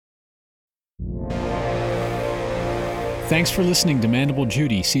Thanks for listening to Mandible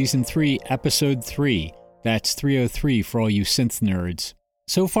Judy, Season 3, Episode 3. That's 303 for all you synth nerds.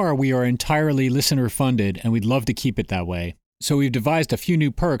 So far, we are entirely listener-funded, and we'd love to keep it that way. So we've devised a few new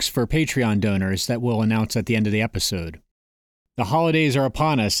perks for Patreon donors that we'll announce at the end of the episode. The holidays are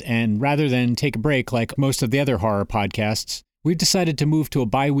upon us, and rather than take a break like most of the other horror podcasts, we've decided to move to a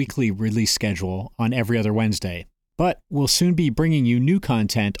bi-weekly release schedule on every other Wednesday. But we'll soon be bringing you new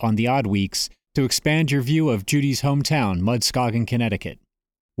content on the odd weeks to expand your view of Judy's hometown, Mudscoggin, Connecticut.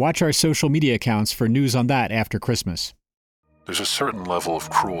 Watch our social media accounts for news on that after Christmas. There's a certain level of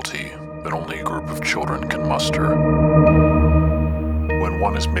cruelty that only a group of children can muster. When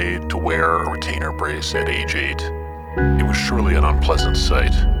one is made to wear a retainer brace at age 8, it was surely an unpleasant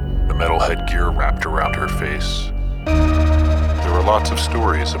sight, the metal headgear wrapped around her face. There were lots of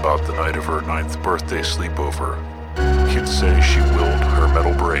stories about the night of her 9th birthday sleepover. Kids say she willed her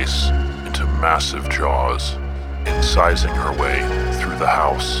metal brace into massive jaws, incising her way through the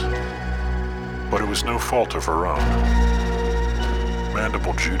house. But it was no fault of her own.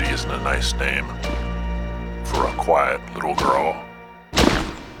 Mandible Judy isn't a nice name for a quiet little girl.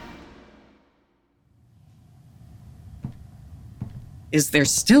 Is there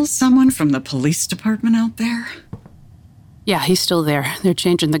still someone from the police department out there? Yeah, he's still there. They're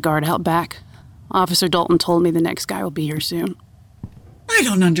changing the guard out back. Officer Dalton told me the next guy will be here soon. I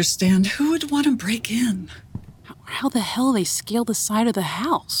don't understand. Who would want to break in? How the hell they scaled the side of the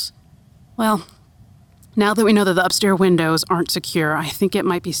house? Well, now that we know that the upstairs windows aren't secure, I think it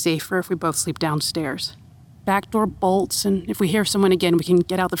might be safer if we both sleep downstairs. Back door bolts, and if we hear someone again, we can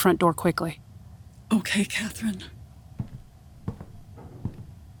get out the front door quickly. Okay, Catherine.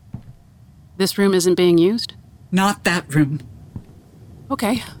 This room isn't being used? Not that room.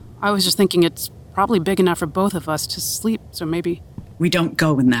 Okay. I was just thinking it's probably big enough for both of us to sleep, so maybe... We don't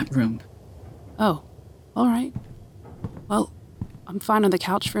go in that room. Oh, all right. Well, I'm fine on the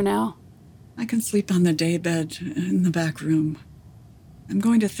couch for now. I can sleep on the daybed in the back room. I'm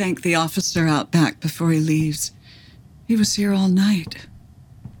going to thank the officer out back before he leaves. He was here all night.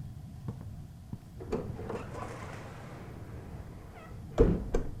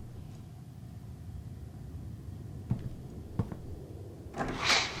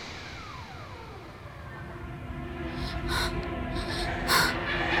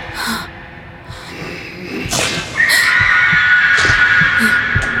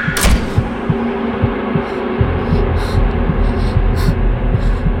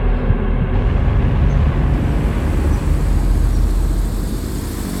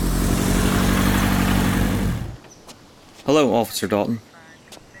 Hello, Officer Dalton.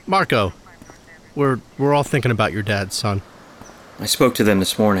 Marco, we're all thinking about your dad, son. I spoke to them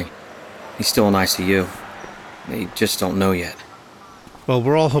this morning. He's still in ICU. They just don't know yet. Well,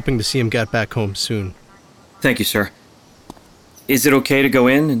 we're all hoping to see him get back home soon. Thank you, sir. Is it okay to go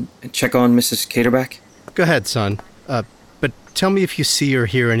in and check on Mrs. Caterback? Go ahead, son. But tell me if you see or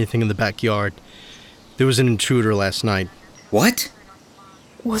hear anything in the backyard. There was an intruder last night. What?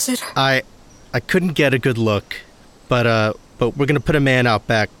 Was it? I couldn't get a good look, but we're gonna put a man out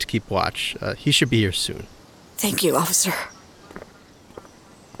back to keep watch. He should be here soon. Thank you, officer.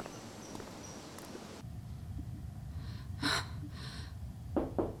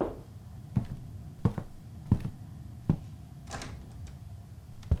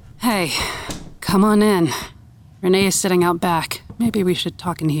 Hey, come on in. Renee is sitting out back. Maybe we should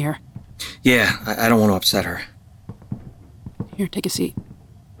talk in here. Yeah, I don't want to upset her. Here, take a seat.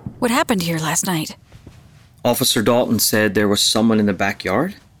 What happened here last night? Officer Dalton said there was someone in the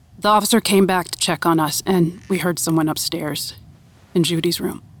backyard? The officer came back to check on us, and we heard someone upstairs, in Judy's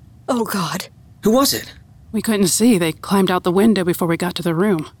room. Oh, God. Who was it? We couldn't see. They climbed out the window before we got to the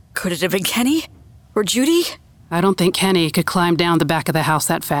room. Could it have been Kenny? Or Judy? I don't think Kenny could climb down the back of the house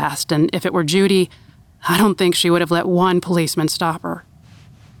that fast, and if it were Judy, I don't think she would have let one policeman stop her.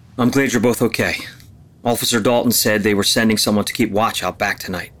 I'm glad you're both okay. Officer Dalton said they were sending someone to keep watch out back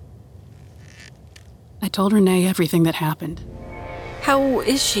tonight. I told Renee everything that happened. How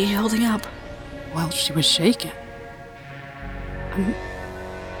is she holding up? Well, she was shaken.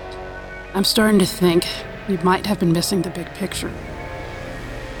 I'm starting to think we might have been missing the big picture.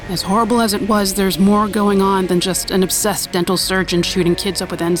 As horrible as it was, there's more going on than just an obsessed dental surgeon shooting kids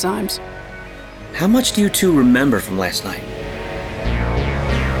up with enzymes. How much do you two remember from last night?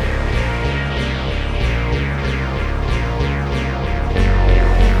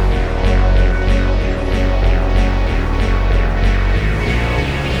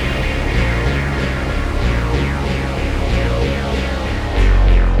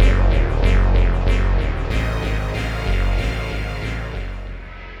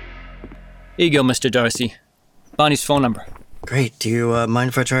 Here you go, Mr. Darcy. Bonnie's phone number. Great. Do you mind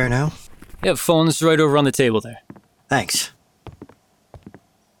if I try her now? Yeah, phone's right over on the table there. Thanks.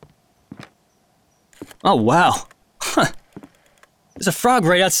 Oh, wow. Huh. There's a frog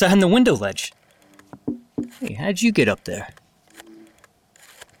right outside on the window ledge. Hey, how'd you get up there?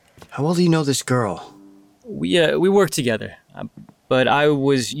 How well do you know this girl? We work together, but I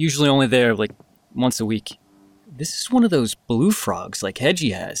was usually only there, like, once a week. This is one of those blue frogs like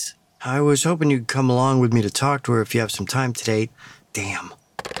Hedgie has. I was hoping you'd come along with me to talk to her if you have some time today. Damn.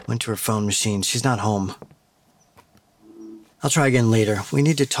 Went to her phone machine. She's not home. I'll try again later. We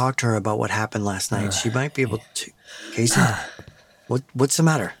need to talk to her about what happened last night. She might be able to... Casey? What's the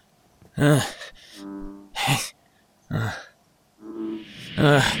matter? No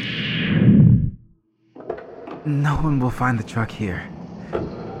one will find the truck here.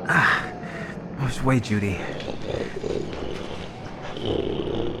 Which way, Judy?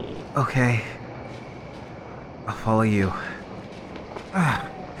 Okay. I'll follow you.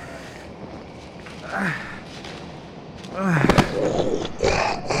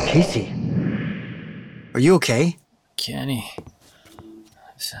 Casey? Are you okay? Kenny.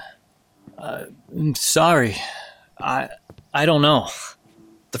 I'm sorry. I don't know.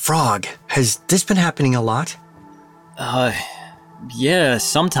 The frog. Has this been happening a lot? Yeah,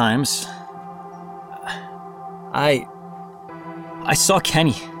 sometimes. I saw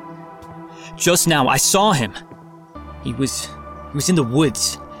Kenny. Just now, I saw him. He was in the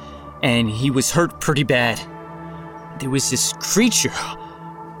woods, and he was hurt pretty bad. There was this creature.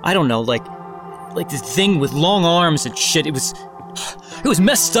 I don't know, like this thing with long arms and shit. It was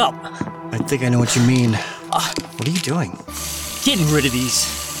messed up. I think I know what you mean. What are you doing? Getting rid of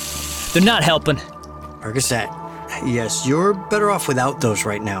these. They're not helping. Percocet. Yes, you're better off without those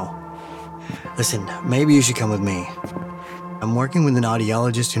right now. Listen, maybe you should come with me. I'm working with an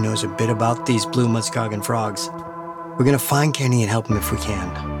audiologist who knows a bit about these blue Muskogee frogs. We're gonna find Kenny and help him if we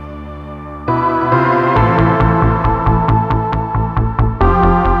can.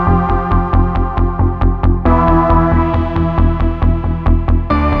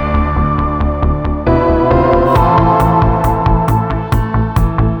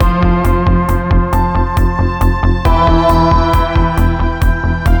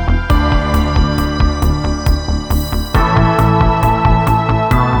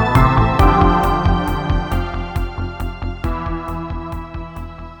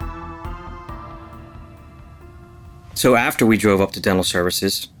 So after we drove up to dental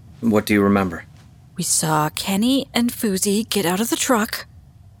services, what do you remember? We saw Kenny and Fousey get out of the truck.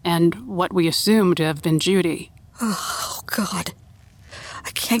 And what we assumed to have been Judy. Oh, God. I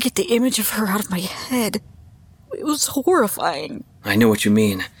can't get the image of her out of my head. It was horrifying. I know what you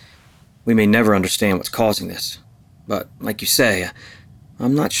mean. We may never understand what's causing this. But, like you say,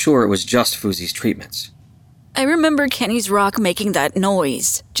 I'm not sure it was just Fousey's treatments. I remember Kenny's rock making that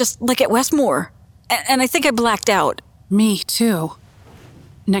noise, just like at Westmore. And I think I blacked out. Me, too.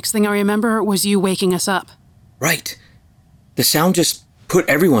 Next thing I remember was you waking us up. Right. The sound just put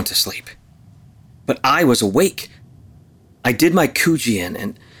everyone to sleep. But I was awake. I did my Kujian,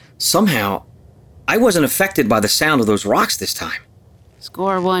 and somehow I wasn't affected by the sound of those rocks this time.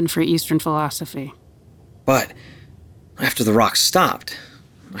 Score 1 for Eastern philosophy. But after the rocks stopped,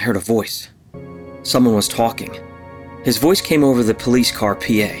 I heard a voice. Someone was talking. His voice came over the police car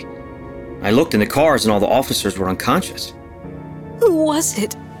PA. I looked in the cars and all the officers were unconscious. Who was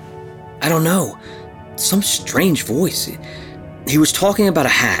it? I don't know. Some strange voice. He was talking about a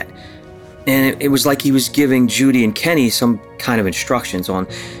hat, and it was like he was giving Judy and Kenny some kind of instructions on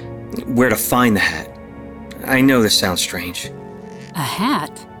where to find the hat. I know this sounds strange. A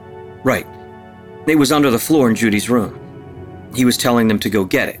hat? Right. It was under the floor in Judy's room. He was telling them to go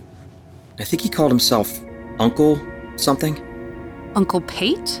get it. I think he called himself Uncle something. Uncle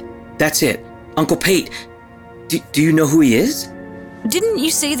Pate? That's it. Uncle Pate. Do you know who he is? Didn't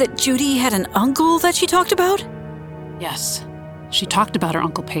you say that Judy had an uncle that she talked about? Yes. She talked about her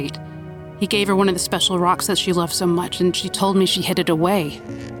Uncle Pate. He gave her one of the special rocks that she loved so much, and she told me she hid it away,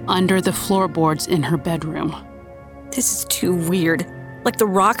 under the floorboards in her bedroom. This is too weird. Like the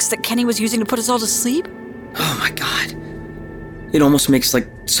rocks that Kenny was using to put us all to sleep? Oh my God. It almost makes like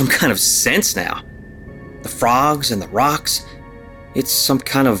some kind of sense now. The frogs and the rocks. It's some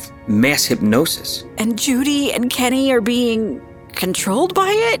kind of mass hypnosis. And Judy and Kenny are being controlled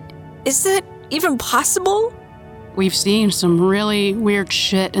by it? Is that even possible? We've seen some really weird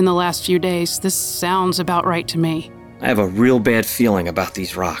shit in the last few days. This sounds about right to me. I have a real bad feeling about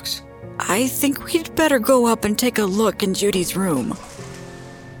these rocks. I think we'd better go up and take a look in Judy's room.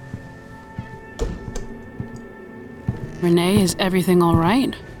 Renee, is everything all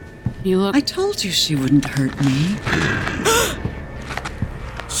right? You look... I told you she wouldn't hurt me.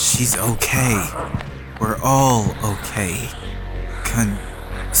 She's okay. We're all okay.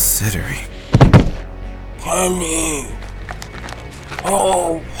 Considering. Kenny.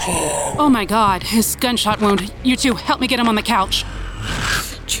 Oh, Oh my God, his gunshot wound. You two, help me get him on the couch.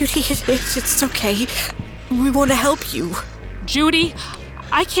 Judy, it's okay. We want to help you. Judy,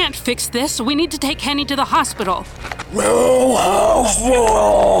 I can't fix this. We need to take Kenny to the hospital. no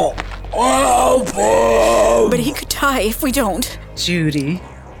hospital. Help him. But he could die if we don't. Judy,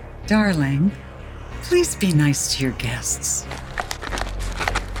 darling, please be nice to your guests.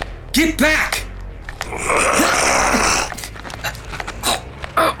 Get back!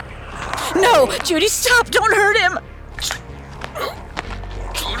 No, Judy, stop! Don't hurt him!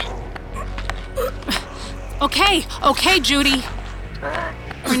 Okay, Judy.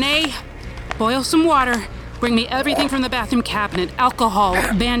 Renee, boil some water. Bring me everything from the bathroom cabinet. Alcohol,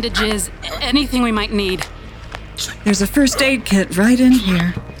 bandages, anything we might need. There's a first aid kit right in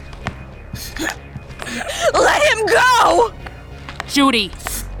here. Let him go! Judy,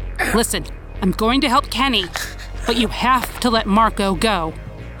 listen, I'm going to help Kenny, but you have to let Marco go.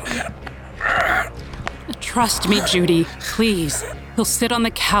 Trust me, Judy, please. He'll sit on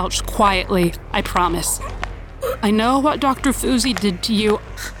the couch quietly, I promise. I know what Dr. Fuzi did to you.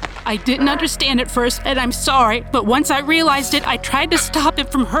 I didn't understand at first, and I'm sorry, but once I realized it, I tried to stop him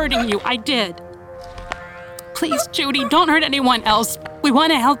from hurting you. I did. Please, Judy, don't hurt anyone else. We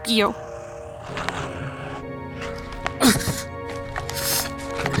want to help you.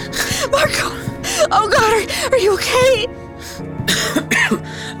 Marco! Oh God, are you okay?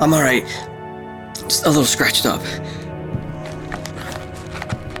 I'm alright. Just a little scratched up.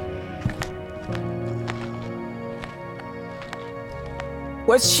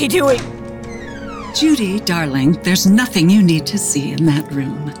 What's she doing? Judy, darling, there's nothing you need to see in that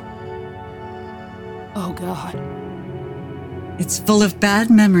room. Oh, God. It's full of bad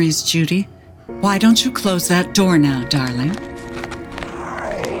memories, Judy. Why don't you close that door now, darling?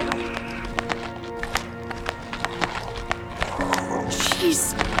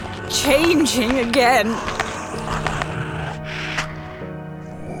 She's changing again.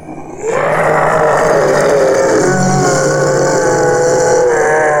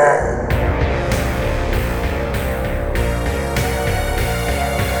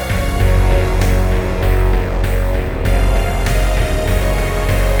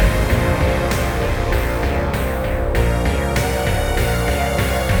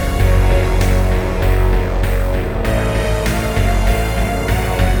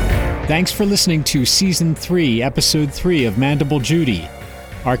 Thanks for listening to Season 3, Episode 3 of Mandible Judy.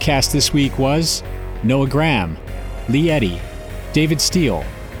 Our cast this week was Noah Graham, Lee Eddy, David Steele,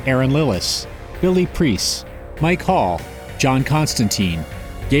 Aaron Lillis, Billy Priest, Mike Hall, John Constantine,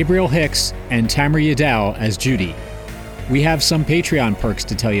 Gabriel Hicks, and Tamara Yadao as Judy. We have some Patreon perks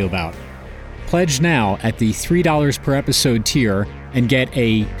to tell you about. Pledge now at the $3 per episode tier and get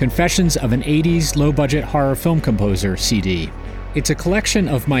a Confessions of an 80s Low-Budget Horror Film Composer CD. It's a collection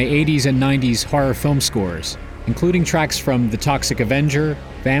of my 80s and 90s horror film scores, including tracks from The Toxic Avenger,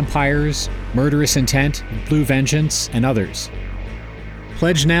 Vampires, Murderous Intent, Blue Vengeance, and others.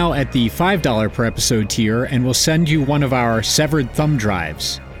 Pledge now at the $5 per episode tier and we'll send you one of our severed thumb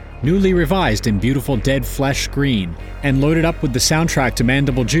drives, newly revised in beautiful dead flesh green, and loaded up with the soundtrack to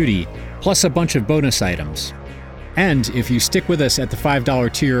Mandible Judy, plus a bunch of bonus items. And if you stick with us at the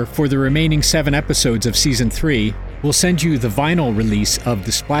 $5 tier for the remaining 7 episodes of Season 3, we'll send you the vinyl release of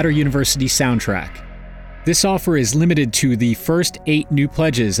the Splatter University soundtrack. This offer is limited to the first 8 new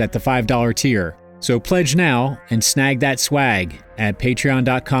pledges at the $5 tier, so pledge now and snag that swag at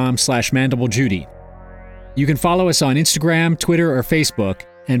patreon.com/mandiblejudy. You can follow us on Instagram, Twitter, or Facebook,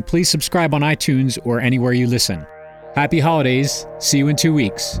 and please subscribe on iTunes or anywhere you listen. Happy holidays. See you in 2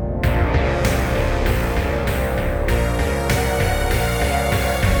 weeks.